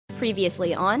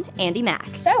Previously on Andi Mack.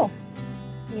 So,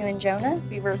 you and Jonah,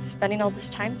 we were spending all this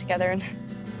time together, and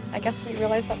I guess we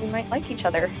realized that we might like each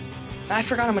other. I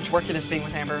forgot how much work it is being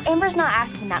with Amber. Amber's not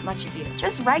asking that much of you.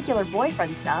 Just regular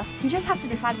boyfriend stuff. You just have to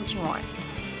decide what you want.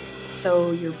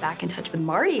 So you're back in touch with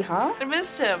Marty, huh? I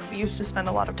missed him. We used to spend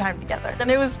a lot of time together,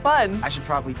 and it was fun. I should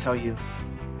probably tell you,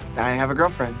 I have a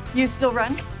girlfriend. You still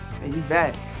run? Yeah, you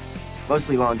bet.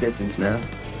 Mostly long distance now.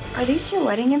 Are these your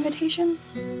wedding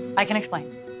invitations? I can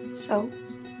explain. So,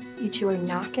 you two are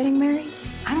not getting married?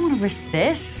 I don't want to risk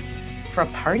this for a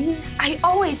party. I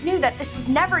always knew that this was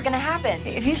never gonna happen.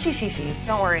 If you see Cece,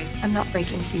 Don't worry, I'm not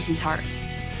breaking Cece's heart.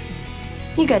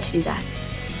 You get to do that.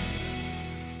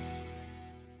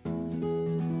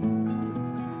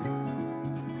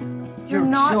 You're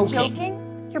not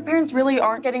joking? Your parents really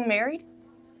aren't getting married?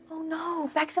 Oh no,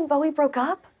 Bex and Bowie broke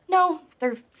up? No,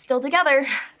 they're still together.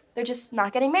 They're just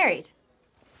not getting married.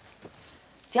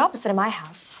 It's the opposite of my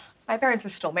house. My parents are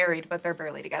still married, but they're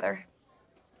barely together.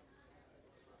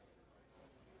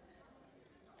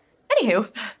 Anywho,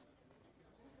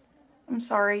 I'm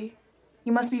sorry.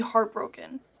 You must be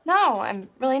heartbroken. No, I'm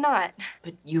really not.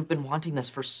 But you've been wanting this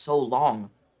for so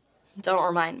long. Don't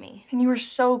remind me. And you were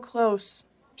so close.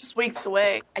 Just weeks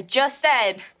away. I just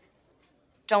said,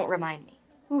 don't remind me.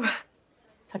 Ooh,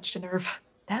 touched a nerve.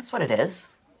 That's what it is.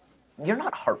 You're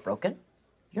not heartbroken.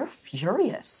 You're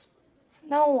furious.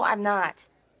 No, I'm not.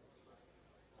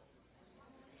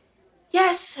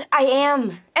 Yes, I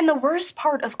am. And the worst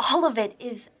part of all of it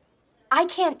is I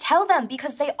can't tell them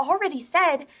because they already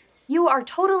said you are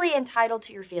totally entitled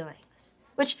to your feelings,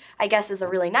 which I guess is a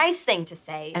really nice thing to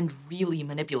say. And really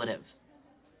manipulative.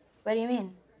 What do you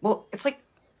mean? Well, it's like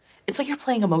you're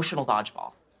playing emotional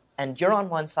dodgeball. And you're on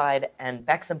one side, and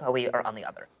Bex and Bowie are on the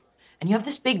other. And you have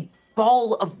this big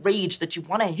ball of rage that you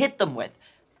want to hit them with,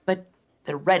 but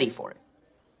they're ready for it.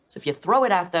 So if you throw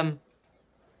it at them,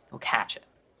 they'll catch it.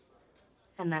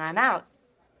 And then I'm out.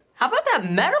 How about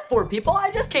that metaphor, people? I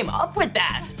just came up with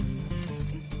that.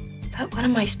 But what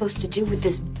am I supposed to do with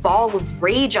this ball of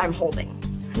rage I'm holding?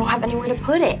 I don't have anywhere to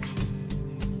put it.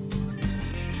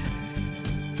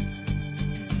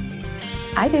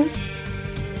 I do.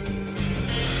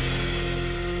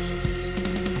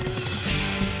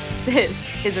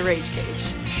 This is a rage cage.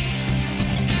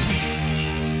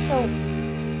 So,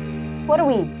 what do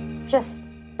we just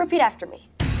repeat after me?